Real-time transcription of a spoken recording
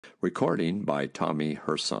Recording by Tommy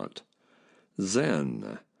Hersant.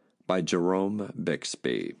 Zen by Jerome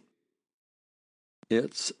Bixby.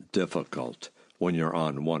 It's difficult, when you're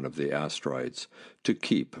on one of the asteroids, to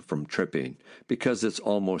keep from tripping, because it's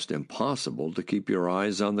almost impossible to keep your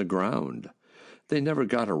eyes on the ground. They never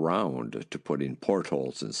got around to putting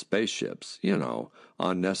portholes in spaceships,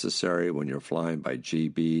 unnecessary when you're flying by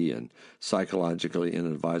GB and psychologically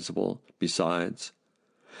inadvisable besides.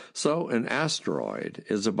 So an asteroid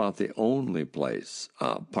is about the only place,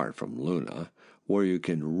 apart from Luna, where you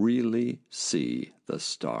can really see the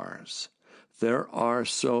stars. There are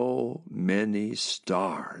so many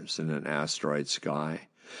stars in an asteroid sky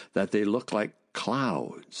that they look like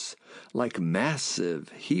clouds, like massive,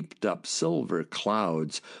 heaped-up silver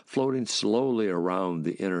clouds floating slowly around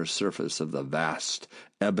the inner surface of the vast,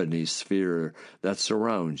 ebony sphere that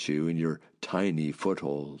surrounds you in your tiny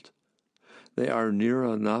foothold. They are near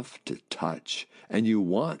enough to touch, and you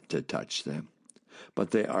want to touch them,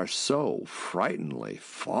 but they are so frighteningly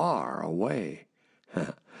far away,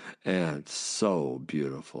 and so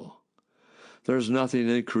beautiful. There's nothing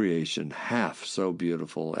in creation half so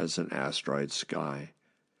beautiful as an asteroid sky.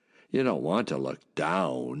 You don't want to look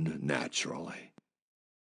down, naturally.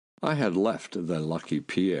 I had left the Lucky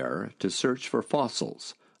Pierre to search for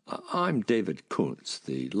fossils. I'm David Kuntz,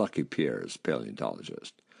 the Lucky Pierre's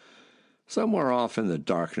paleontologist. Somewhere off in the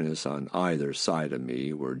darkness on either side of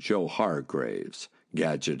me were Joe Hargraves,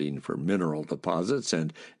 gadgeting for mineral deposits,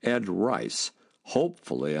 and Ed Rice,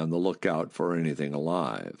 hopefully on the lookout for anything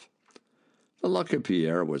alive. The Lucky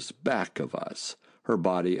Pierre was back of us, her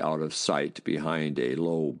body out of sight behind a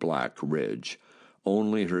low black ridge,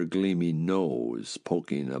 only her gleaming nose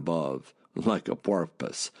poking above, like a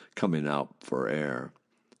porpoise coming out for air.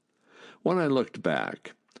 When I looked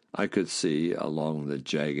back, I could see, along the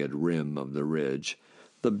jagged rim of the ridge,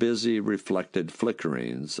 the busy reflected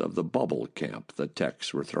flickerings of the bubble camp the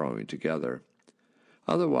techs were throwing together.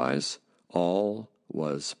 Otherwise, all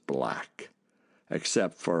was black,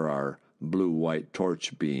 except for our blue-white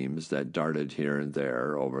torch beams that darted here and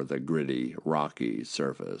there over the gritty, rocky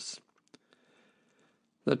surface.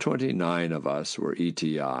 The 29 of us were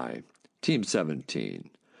ETI, Team 17,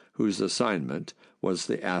 whose assignment was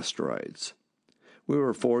the asteroids. We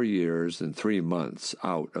were 4 years and 3 months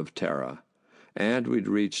out of Terra, and we'd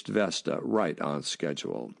reached Vesta right on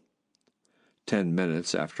schedule. 10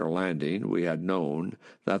 minutes after landing, we had known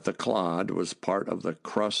that the clod was part of the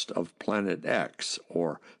crust of Planet X,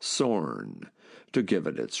 or Sorn, to give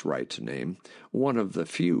it its right name, one of the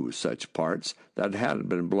few such parts that hadn't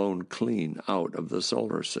been blown clean out of the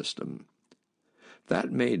solar system.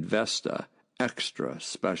 That made Vesta extra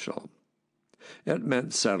special. It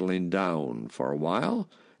meant settling down for a while.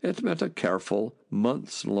 It meant a careful,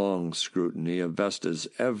 months-long scrutiny of Vesta's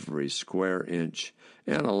every square inch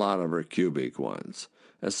and a lot of her cubic ones,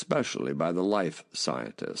 especially by the life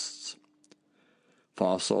scientists.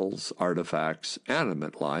 Fossils, artifacts,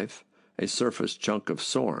 animate life, a surface chunk of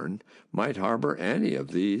Sorn, might harbor any of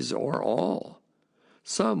these or all.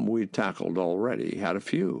 Some we'd tackled already had a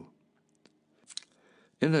few.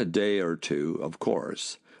 In a day or two, of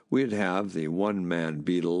course, we'd have the one-man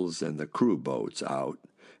beetles and the crew boats out,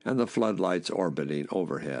 and the floodlights orbiting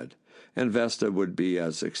overhead, and Vesta would be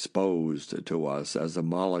as exposed to us as a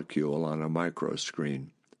molecule on a microscreen.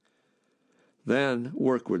 Then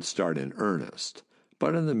work would start in earnest,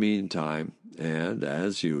 but in the meantime, and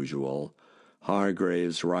as usual,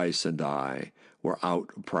 Hargraves, Rice, and I were out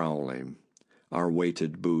prowling, our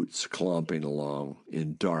weighted boots clomping along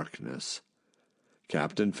in darkness.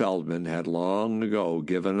 Captain Feldman had long ago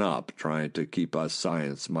given up trying to keep us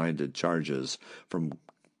science-minded charges from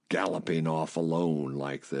galloping off alone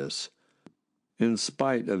like this. In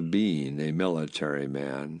spite of being a military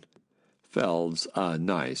man, Feld's a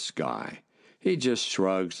nice guy. He just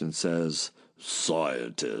shrugs and says,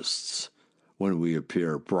 "Scientists," when we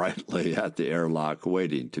appear brightly at the airlock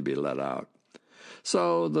waiting to be let out.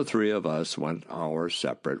 So the three of us went our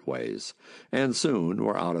separate ways, and soon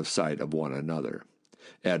were out of sight of one another.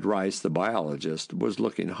 Ed Rice, the biologist, was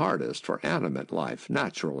looking hardest for animate life,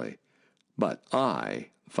 naturally, but I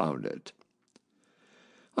found it.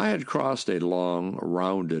 I had crossed a long,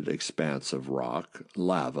 rounded expanse of rock,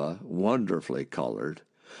 lava, wonderfully colored,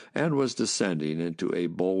 and was descending into a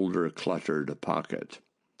boulder-cluttered pocket.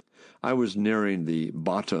 I was nearing the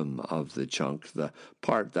bottom of the chunk, the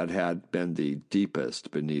part that had been the deepest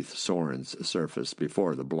beneath Sorn's surface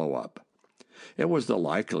before the blow-up. It was the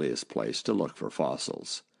likeliest place to look for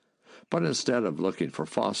fossils. But instead of looking for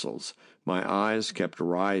fossils, my eyes kept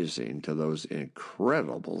rising to those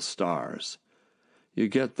incredible stars. You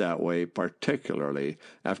get that way particularly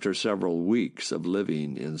after several weeks of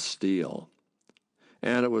living in steel.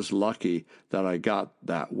 And it was lucky that I got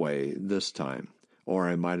that way this time, or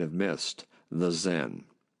I might have missed the Zen.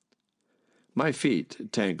 My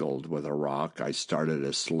feet tangled with a rock. I started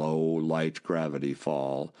a slow, light gravity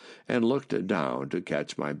fall and looked down to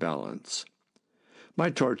catch my balance. My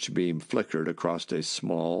torch beam flickered across a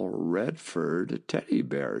small, red-furred teddy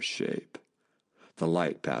bear shape. The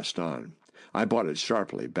light passed on. I brought it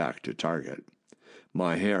sharply back to target.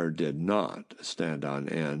 My hair did not stand on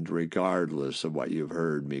end, regardless of what you've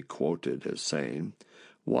heard me quoted as saying.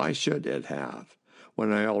 Why should it have,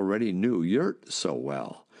 when I already knew Yurt so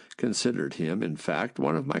well, considered him, in fact,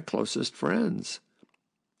 one of my closest friends?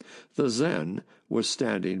 The Zen was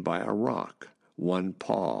standing by a rock, one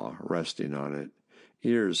paw resting on it,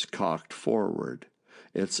 ears cocked forward,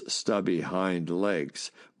 its stubby hind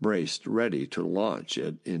legs braced ready to launch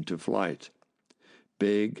it into flight.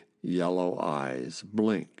 Big yellow eyes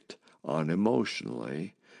blinked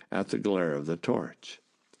unemotionally at the glare of the torch,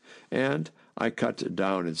 and I cut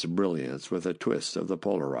down its brilliance with a twist of the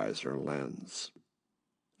polarizer lens.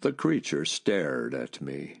 The creature stared at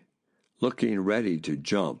me, looking ready to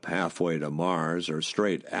jump halfway to Mars or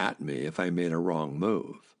straight at me if I made a wrong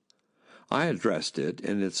move. I addressed it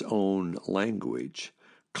in its own language,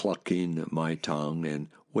 clucking my tongue and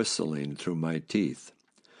whistling through my teeth.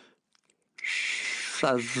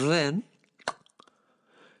 Zen.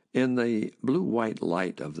 In the blue-white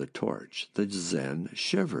light of the torch, the Zen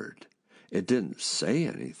shivered. It didn't say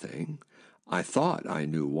anything. I thought I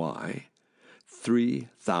knew why.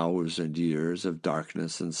 3,000 years of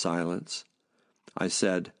darkness and silence. I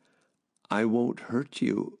said, "I won't hurt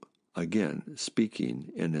you," again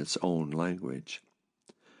speaking in its own language.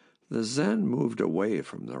 The Zen moved away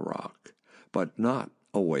from the rock, but not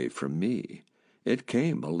away from me. It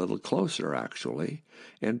came a little closer, actually,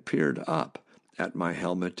 and peered up at my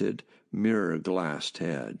helmeted, mirror-glassed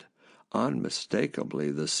head, unmistakably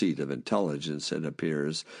the seat of intelligence, it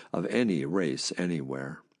appears, of any race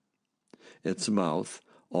anywhere. Its mouth,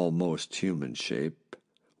 almost human shape,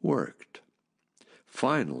 worked.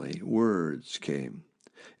 Finally, words came.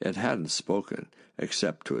 It hadn't spoken,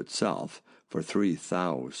 except to itself, for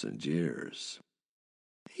 3,000 years.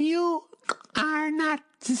 "You are not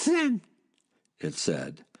Zen," it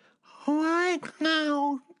said. "Why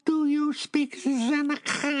now do you speak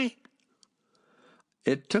Zenakai?"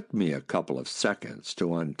 It took me a couple of seconds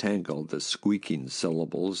to untangle the squeaking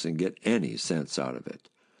syllables and get any sense out of it.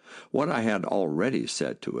 What I had already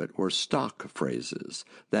said to it were stock phrases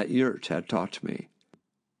that Yurt had taught me.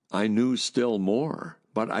 I knew still more,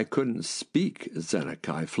 but I couldn't speak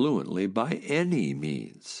Zenakai fluently by any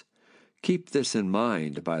means. Keep this in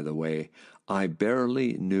mind, by the way. I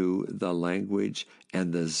barely knew the language,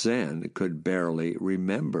 and the Zen could barely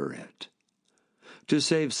remember it. To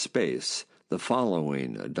save space, the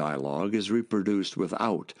following dialogue is reproduced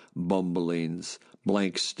without bumblings,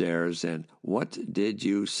 blank stares, and "what did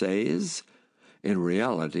you say's?" In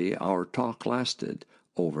reality, our talk lasted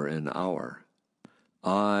over an hour.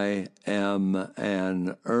 "I am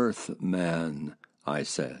an Earthman," I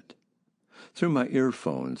said. Through my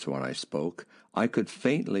earphones, when I spoke, I could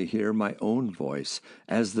faintly hear my own voice,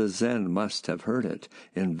 as the Zen must have heard it,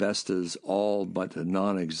 in Vesta's all but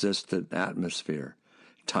non-existent atmosphere,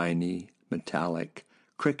 tiny, metallic,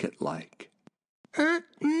 cricket-like.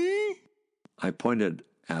 I pointed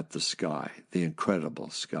at the sky, the incredible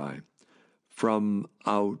sky. "From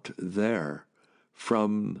out there,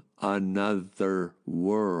 from another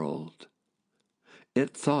world."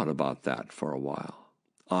 It thought about that for a while.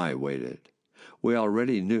 I waited. We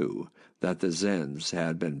already knew that the Zens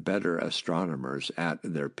had been better astronomers at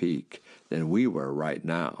their peak than we were right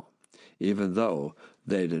now, even though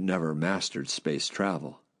they'd never mastered space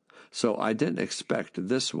travel. So I didn't expect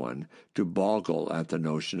this one to boggle at the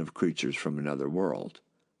notion of creatures from another world.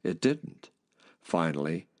 It didn't.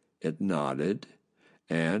 Finally, it nodded,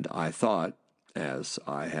 and I thought, as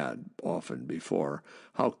I had often before,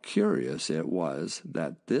 how curious it was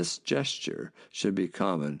that this gesture should be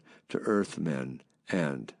common to Earthmen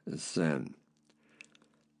and Zen.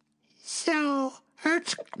 "So,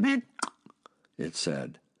 Earthmen," it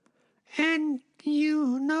said. "And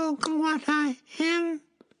you know what I am?"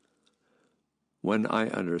 When I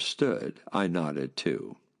understood, I nodded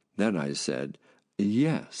too. Then I said,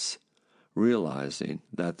 "Yes," realizing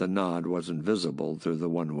that the nod wasn't visible through the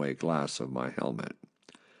one-way glass of my helmet.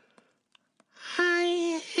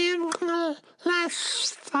 "I am the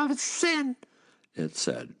last of Zen," it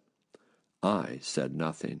said. I said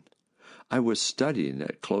nothing. I was studying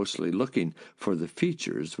it closely, looking for the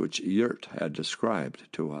features which Yurt had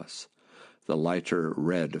described to us. the lighter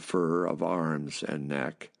red fur of arms and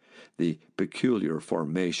neck, the peculiar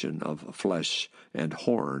formation of flesh and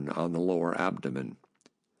horn on the lower abdomen.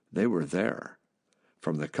 They were there.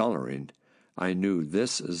 From the coloring, I knew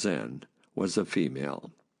this Zen was a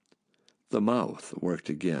female. The mouth worked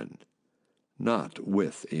again, not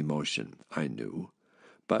with emotion, I knew,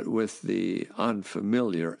 but with the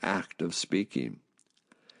unfamiliar act of speaking.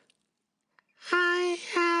 I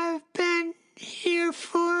have been here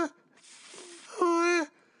for,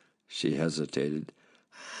 she hesitated.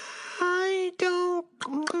 I don't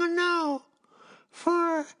know,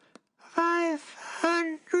 for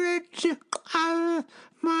 500 of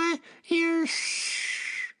my years.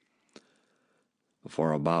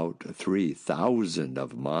 For about 3,000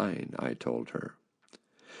 of mine, I told her.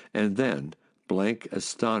 And then blank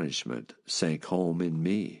astonishment sank home in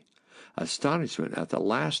me, astonishment at the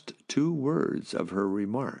last two words of her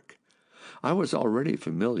remark. I was already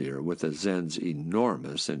familiar with the Zen's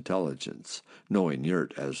enormous intelligence, knowing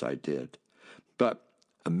Yurt as I did. But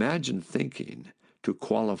imagine thinking to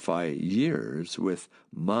qualify years with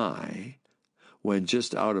my, when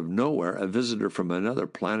just out of nowhere a visitor from another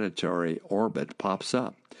planetary orbit pops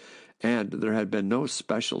up, and there had been no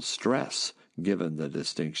special stress given the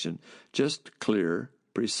distinction, just clear,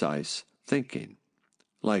 precise thinking,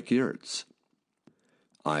 like Yurt's.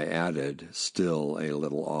 I added, still a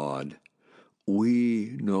little awed,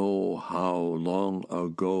 "We know how long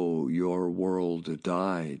ago your world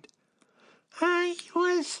died." I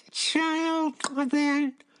was a child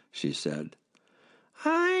then, she said.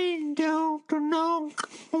 I don't know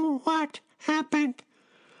what happened.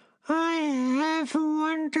 I have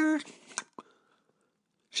wondered.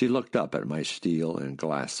 She looked up at my steel and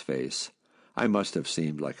glass face. I must have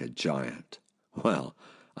seemed like a giant. Well,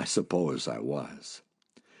 I suppose I was.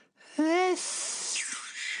 This,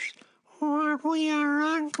 what we are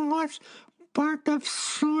on, was part of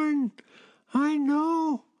Sorn. I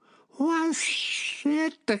know. Was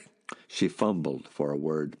it? She fumbled for a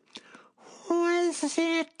word. Was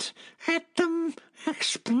it atom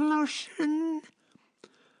explosion?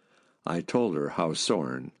 I told her how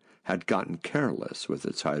Sorn had gotten careless with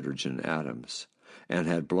its hydrogen atoms and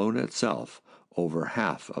had blown itself over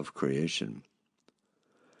half of creation.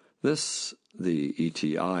 This the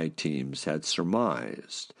ETI teams had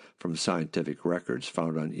surmised from scientific records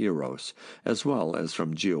found on Eros, as well as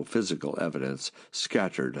from geophysical evidence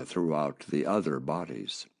scattered throughout the other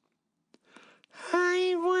bodies.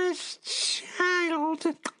 I was child,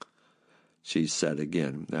 she said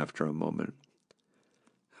again after a moment.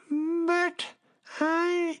 But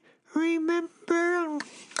I remember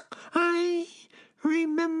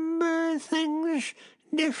things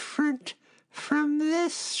different from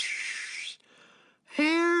this.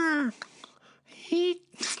 Air, heat,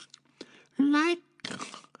 light.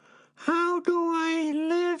 How do I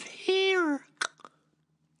live here?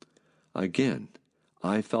 Again,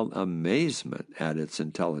 I felt amazement at its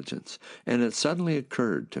intelligence, and it suddenly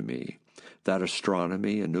occurred to me that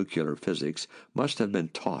astronomy and nuclear physics must have been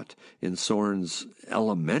taught in Sorn's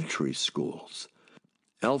elementary schools,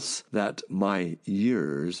 else that my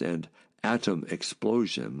years and atom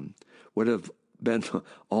explosion would have been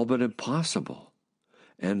all but impossible.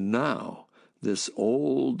 And now, this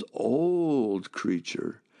old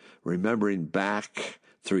creature, remembering back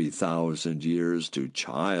 3,000 years to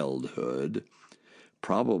childhood,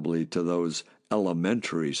 probably to those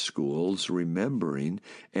elementary schools, remembering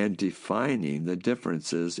and defining the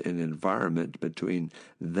differences in environment between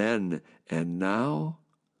then and now,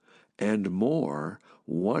 and more,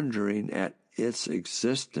 wondering at its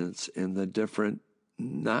existence in the different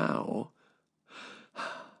now.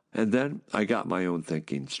 And then I got my own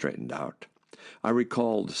thinking straightened out. I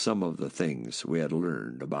recalled some of the things we had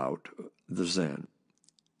learned about the Zen.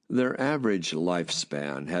 Their average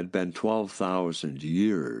lifespan had been 12,000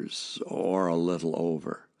 years, or a little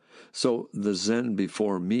over. So the Zen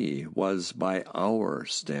before me was, by our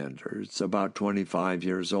standards, about 25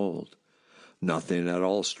 years old. Nothing at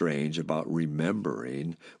all strange about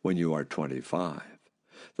remembering when you are 25,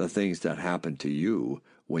 the things that happened to you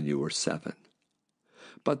when you were 7.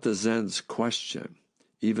 But the Zen's question,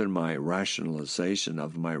 even my rationalization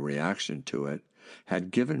of my reaction to it,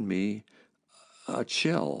 had given me a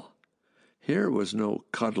chill. Here was no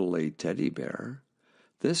cuddly teddy bear.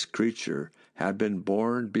 This creature had been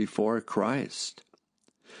born before Christ.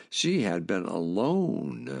 She had been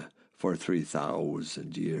alone for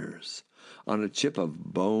 3,000 years, on a chip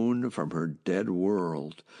of bone from her dead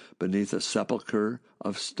world, beneath a sepulchre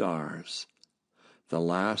of stars, the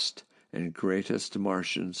last and greatest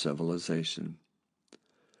Martian civilization.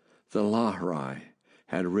 The Lahrai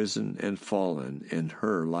had risen and fallen in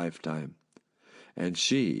her lifetime. and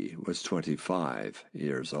she was 25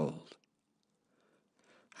 years old.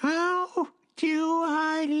 How do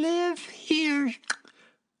I live here?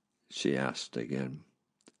 She asked again.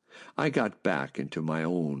 I got back into my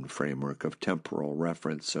own framework of temporal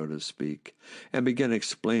reference, so to speak, and began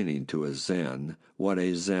explaining to a Zen what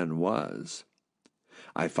a Zen was.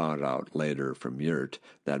 I found out later from Yurt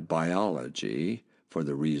that biology, for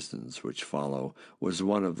the reasons which follow, was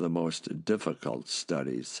one of the most difficult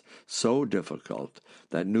studies, so difficult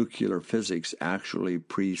that nuclear physics actually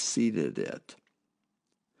preceded it.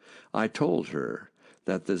 I told her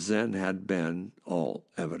that the Zen had been, all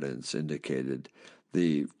evidence indicated,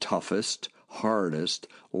 the toughest, hardest,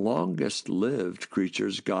 longest-lived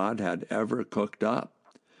creatures God had ever cooked up,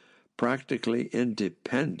 practically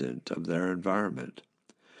independent of their environment.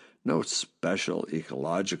 No special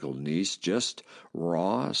ecological niche, just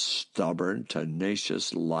raw, stubborn,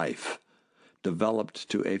 tenacious life, developed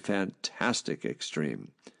to a fantastic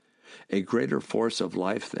extreme, a greater force of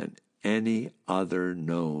life than any other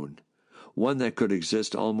known, one that could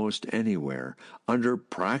exist almost anywhere, under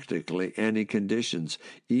practically any conditions,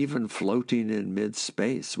 even floating in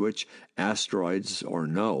mid-space, which, asteroids or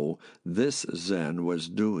no, this Zen was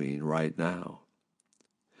doing right now.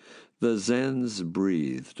 The Zens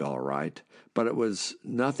breathed all right, but it was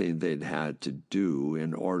nothing they'd had to do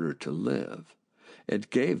in order to live. It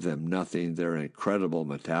gave them nothing their incredible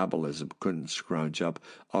metabolism couldn't scrounge up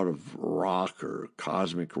out of rock or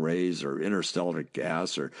cosmic rays or interstellar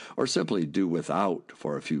gas or simply do without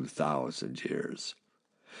for a few thousand years.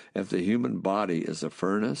 If the human body is a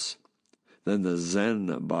furnace, then the Zen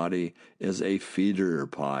body is a feeder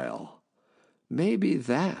pile. Maybe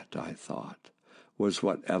that, I thought, was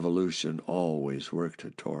what evolution always worked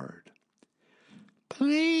toward.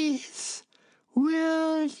 Please,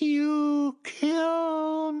 will you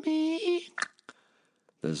kill me?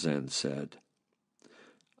 The Zen said.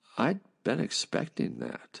 I'd been expecting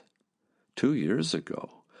that. 2 years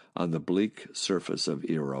ago, on the bleak surface of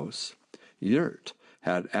Eros, Yurt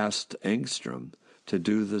had asked Engstrom to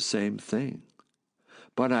do the same thing.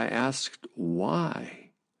 But I asked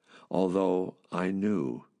why, although I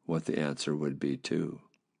knew what the answer would be too.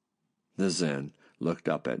 The Zen looked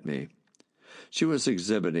up at me. She was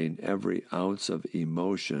exhibiting every ounce of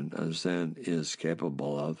emotion a Zen is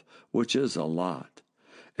capable of, which is a lot,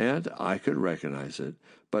 and I could recognize it,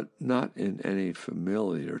 but not in any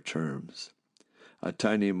familiar terms. A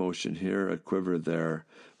tiny emotion here, a quiver there,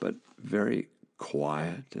 but very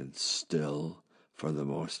quiet and still for the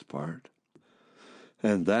most part.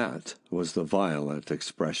 And that was the violent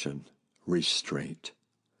expression, restraint.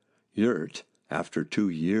 Yurt, after 2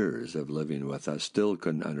 years of living with us, still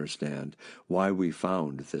couldn't understand why we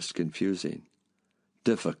found this confusing.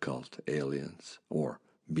 Difficult aliens, or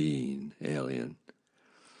being alien.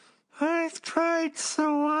 I've tried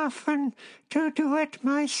so often to do it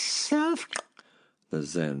myself, The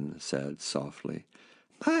Zen said softly.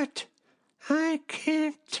 but I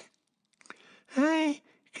can't. I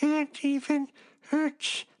can't even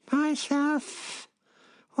hurt myself.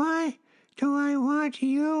 Why do I want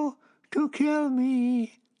you to kill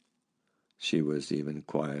me? She was even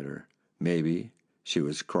quieter. Maybe she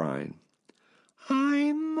was crying.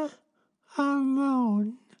 I'm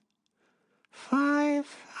alone.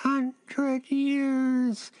 500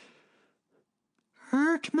 years.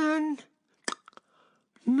 Hurtman,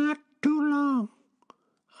 not too long.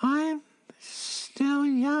 I'm still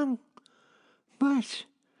young. But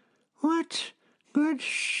what good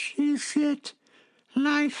is it,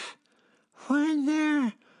 life, when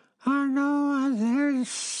there are no others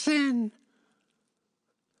Zen?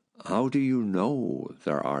 How do you know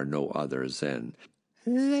there are no other Zen?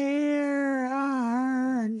 There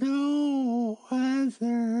are no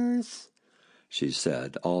others, She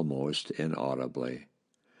said, almost inaudibly.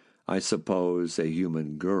 I suppose a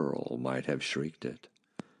human girl might have shrieked it.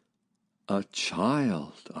 A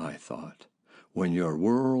child, I thought, when your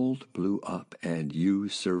world blew up and you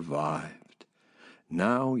survived.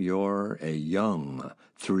 Now you're a young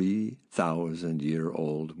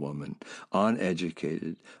 3,000-year-old woman,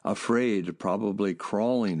 uneducated, afraid, probably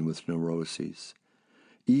crawling with neuroses.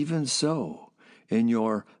 Even so, in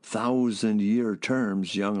your 1,000-year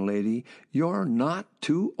terms, young lady, you're not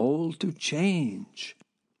too old to change.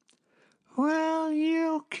 Will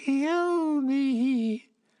you kill me?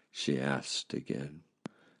 She asked again.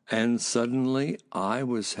 And suddenly I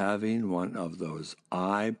was having one of those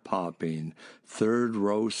eye-popping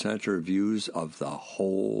third-row center views of the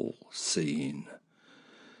whole scene.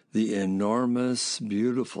 The enormous,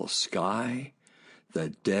 beautiful sky, the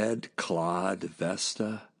dead clod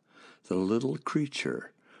Vesta, the little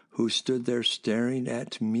creature who stood there staring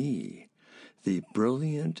at me, the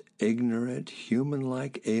brilliant, ignorant,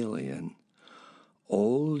 human-like alien,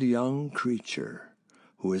 old young creature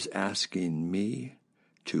who is asking me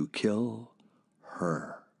to kill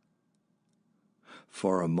her.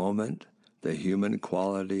 For a moment, the human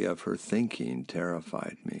quality of her thinking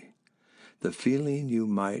terrified me. The feeling you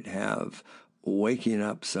might have waking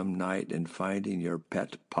up some night and finding your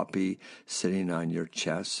pet puppy sitting on your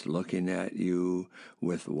chest, looking at you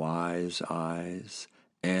with wise eyes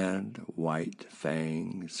and white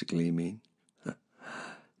fangs gleaming.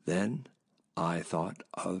 Then I thought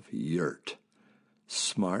of Yurt,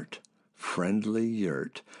 smart, friendly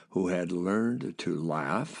Yurt, who had learned to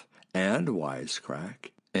laugh and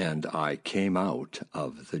wisecrack, and I came out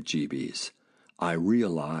of the jeebies. I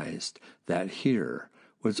realized that here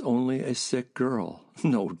was only a sick girl,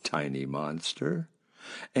 no tiny monster.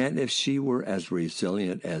 And if she were as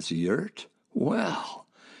resilient as Yurt, well,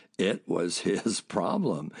 it was his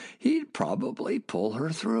problem. He'd probably pull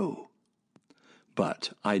her through.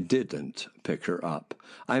 But I didn't pick her up.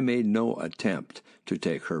 I made no attempt to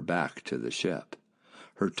take her back to the ship.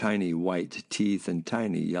 Her tiny white teeth and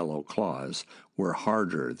tiny yellow claws were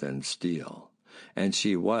harder than steel, and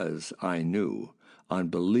she was, I knew,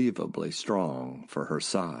 unbelievably strong for her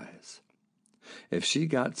size. If she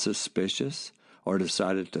got suspicious or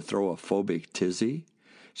decided to throw a phobic tizzy,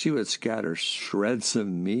 she would scatter shreds of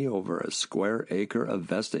me over a square acre of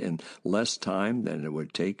Vesta in less time than it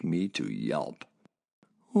would take me to yelp.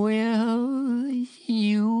 Well,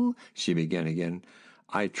 you... she began again.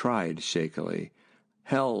 I tried shakily.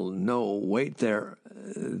 Hell, no, wait there.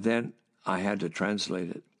 Then I had to translate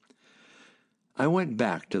it. I went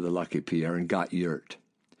back to the Lucky Pierre and got Yurt.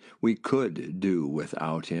 We could do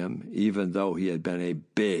without him, even though he had been a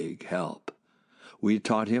big help. We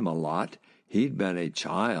taught him a lot. He'd been a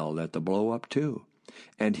child at the blow-up, too.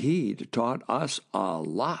 And he'd taught us a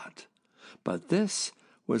lot. But this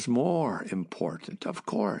was more important, of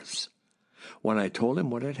course. When I told him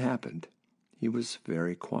what had happened, he was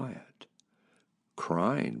very quiet.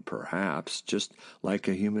 Crying, perhaps, just like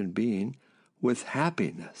a human being, with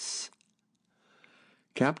happiness.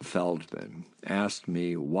 Captain Feldman asked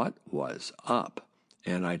me what was up,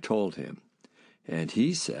 and I told him. And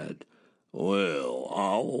he said, "Well,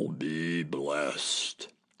 I'll be blessed."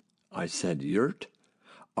 I said, "Yurt,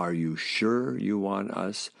 are you sure you want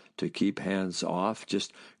us to keep hands off,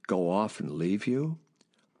 just go off and leave you?"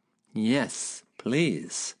 "Yes,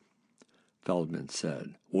 please," Feldman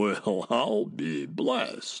said. "Well, I'll be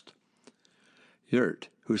blessed." Yurt,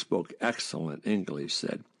 who spoke excellent English,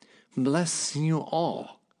 said, "Bless you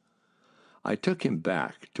all." I took him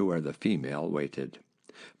back to where the female waited.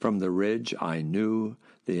 From the ridge I knew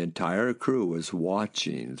the entire crew was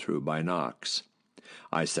watching through binocs.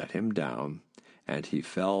 I set him down, and he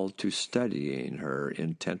fell to studying her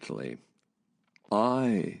intently.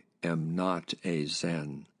 "I am not a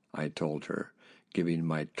Zen," I told her, giving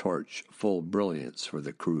my torch full brilliance for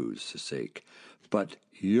the crew's sake. "But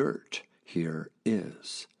Yurt here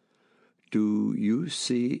is. Do you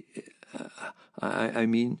see... I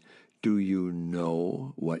mean, do you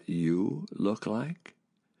know what you look like?"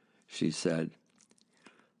 She said,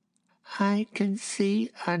 I can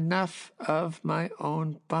see enough of my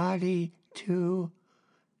own body to...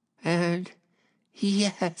 And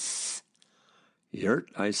yes. "Yurt,"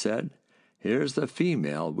 I said, "here's the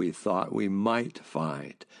female we thought we might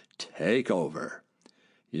find. Take over."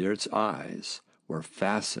 Yurt's eyes were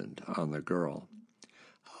fastened on the girl.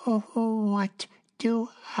 Oh, what do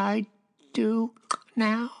I do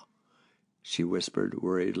now? She whispered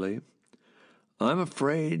worriedly. "I'm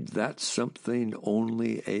afraid that's something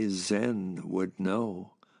only a Zen would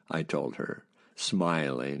know," I told her,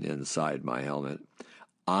 smiling inside my helmet.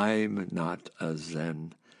 "I'm not a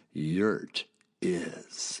Zen. Yurt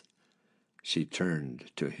is." She turned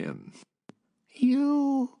to him.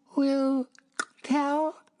 You will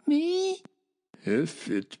tell me? "If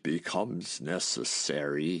it becomes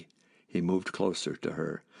necessary." He moved closer to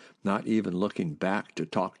her, not even looking back to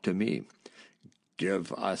talk to me.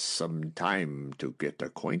 "Give us some time to get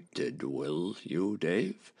acquainted, will you,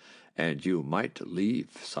 Dave? And you might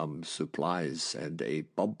leave some supplies and a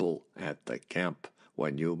bubble at the camp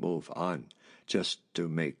when you move on, just to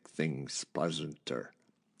make things pleasanter."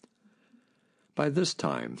 By this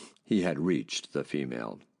time, he had reached the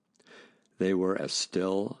female. They were as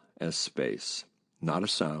still as space. Not a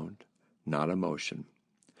sound, not a motion.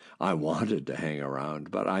 I wanted to hang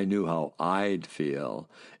around, but I knew how I'd feel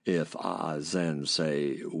if Zen,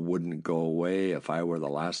 say, wouldn't go away if I were the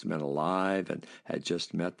last man alive and had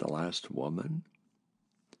just met the last woman.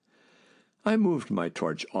 I moved my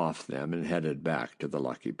torch off them and headed back to the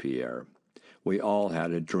Lucky Pierre. We all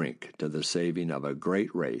had a drink to the saving of a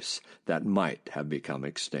great race that might have become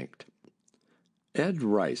extinct. Ed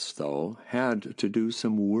Rice, though, had to do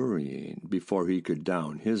some worrying before he could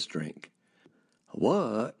down his drink.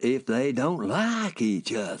 "What if they don't like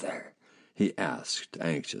each other?" he asked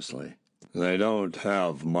anxiously. "They don't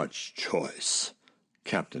have much choice,"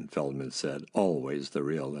 Captain Feldman said, always the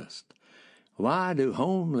realist. "Why do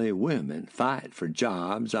homely women fight for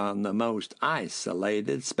jobs on the most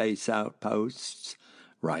isolated space outposts?"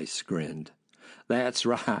 Rice grinned. "That's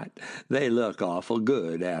right. They look awful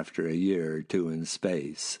good after a year or two in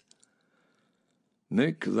space."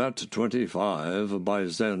 "Make that 25 by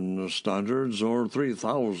Zen standards or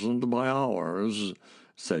 3,000 by ours,"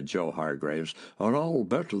 said Joe Hargraves, "and I'll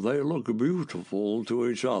bet they look beautiful to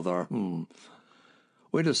each other."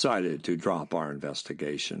 We decided to drop our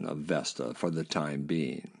investigation of Vesta for the time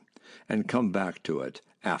being and come back to it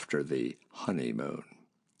after the honeymoon.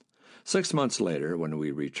 6 months later, when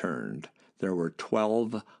we returned, there were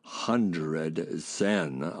 1,200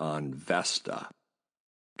 Zen on Vesta.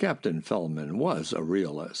 Captain Feldman was a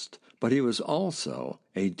realist, but he was also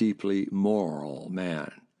a deeply moral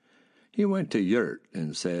man. He went to Yurt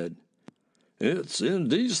and said, "It's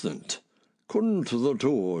indecent. Couldn't the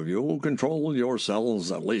two of you control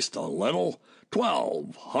yourselves at least a little?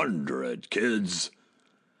 1,200 kids."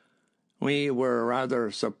 "We were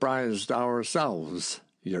rather surprised ourselves,"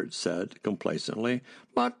 Yurt said complacently,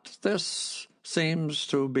 "but this seems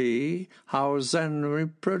to be how Zen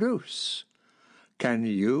reproduce. Can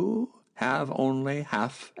you have only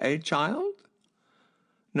half a child?"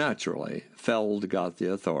 Naturally, Feld got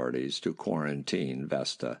the authorities to quarantine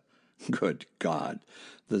Vesta. Good God,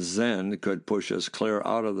 the Zen could push us clear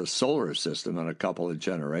out of the solar system in a couple of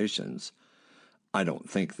generations. I don't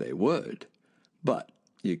think they would, but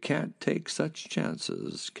you can't take such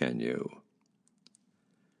chances, can you?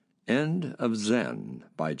 End of Zen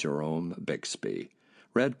by Jerome Bixby.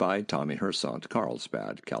 Read by Tommy Hersant,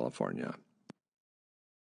 Carlsbad, California.